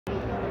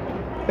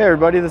Hey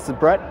everybody, this is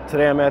Brett.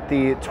 Today I'm at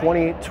the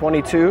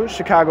 2022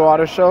 Chicago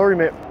Auto Show.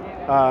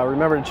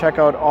 Remember to check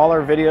out all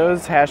our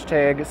videos,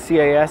 hashtag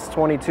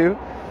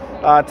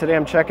CAS22. Today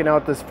I'm checking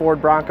out this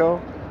Ford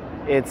Bronco.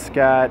 It's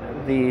got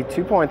the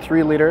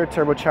 2.3 liter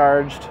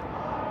turbocharged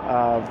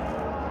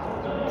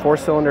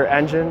 4-cylinder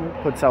engine,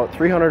 puts out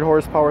 300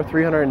 horsepower,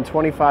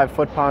 325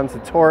 foot-pounds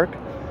of torque,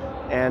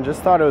 and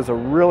just thought it was a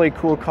really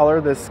cool color.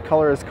 This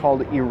color is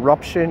called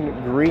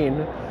Eruption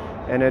Green,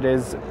 and it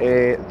is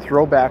a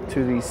throwback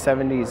to the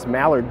 70s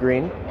mallard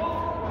green.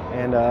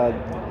 And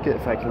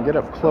if I can get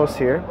up close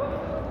here,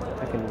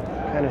 I can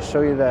kind of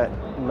show you that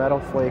metal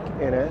flake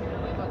in it.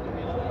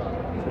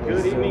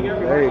 Good evening,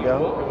 everybody. There you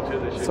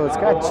go. So it's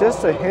got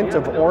just a hint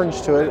of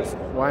orange to it. That's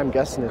why I'm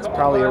guessing it's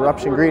probably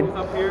Eruption Green.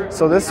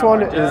 So this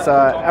one is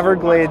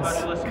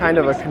Everglades, kind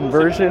of a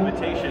conversion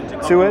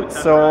to it.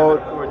 So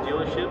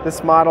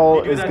this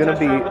model is going to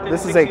be,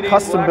 this is a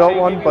custom built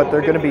one, but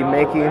they're going to be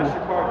making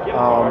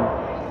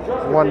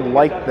one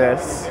like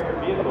this,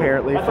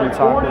 apparently, from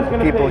talking to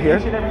people here.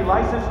 Every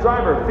licensed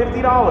driver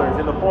 $50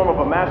 in the form of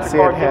a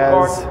MasterCard gift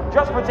card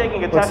just for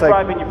taking a test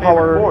drive in your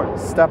favorite Ford.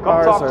 Step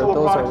bars, or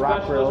those are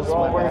rock rails.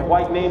 Wearing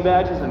white name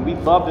badges, and we'd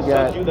love to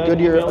send you that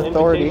Goodyear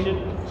Authority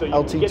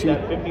LT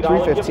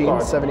 315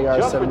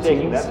 70R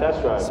 17s,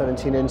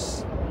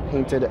 17-inch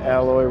painted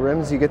alloy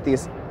rims. You get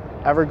these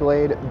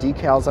Everglade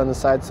decals on the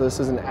side, so this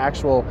is an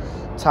actual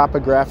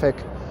topographic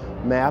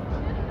map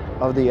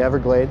of the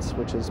Everglades,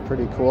 which is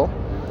pretty cool.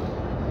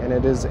 And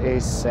it is a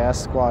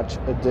Sasquatch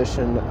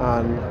edition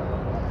on,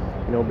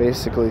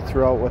 basically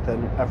throughout with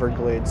an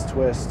Everglades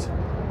twist.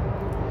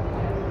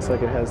 Looks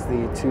like it has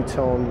the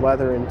two-tone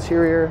leather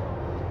interior.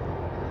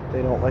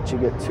 They don't let you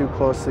get too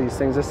close to these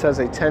things. This has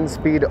a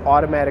 10-speed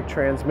automatic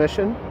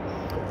transmission.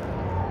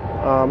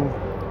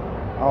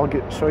 I'll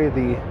show you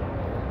the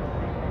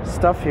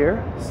stuff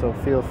here, so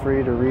feel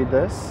free to read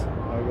this.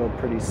 I'll go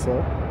pretty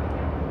slow.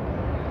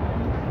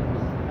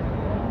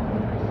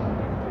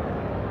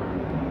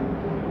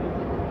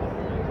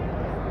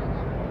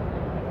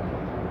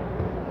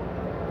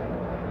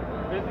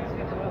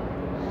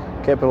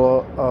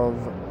 Capable of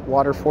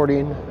water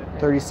fording,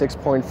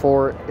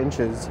 36.4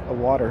 inches of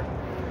water.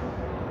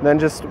 And then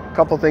just a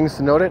couple things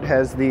to note: it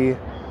has the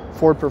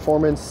Ford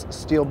Performance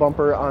steel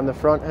bumper on the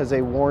front, has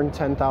a worn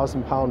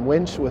 10,000-pound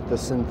winch with the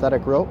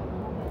synthetic rope,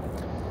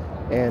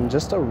 and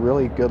just a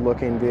really good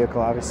looking vehicle.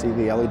 Obviously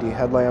the LED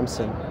headlamps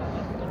and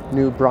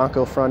new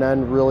Bronco front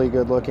end, really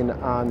good looking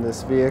on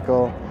this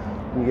vehicle.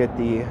 You get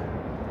the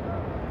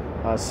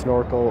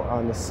snorkel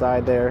on the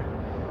side there,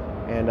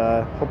 and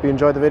hope you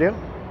enjoyed the video.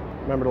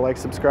 Remember to like,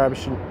 subscribe,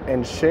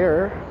 and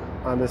share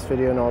on this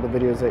video and all the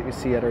videos that you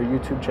see at our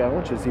YouTube channel,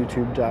 which is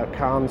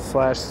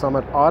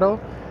youtube.com/summitauto.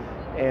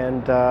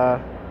 And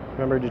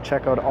remember to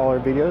check out all our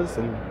videos,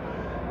 and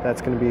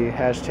that's going to be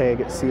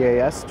hashtag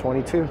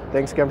CAS22.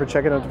 Thanks again for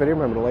checking out the video.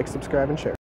 Remember to like, subscribe, and share.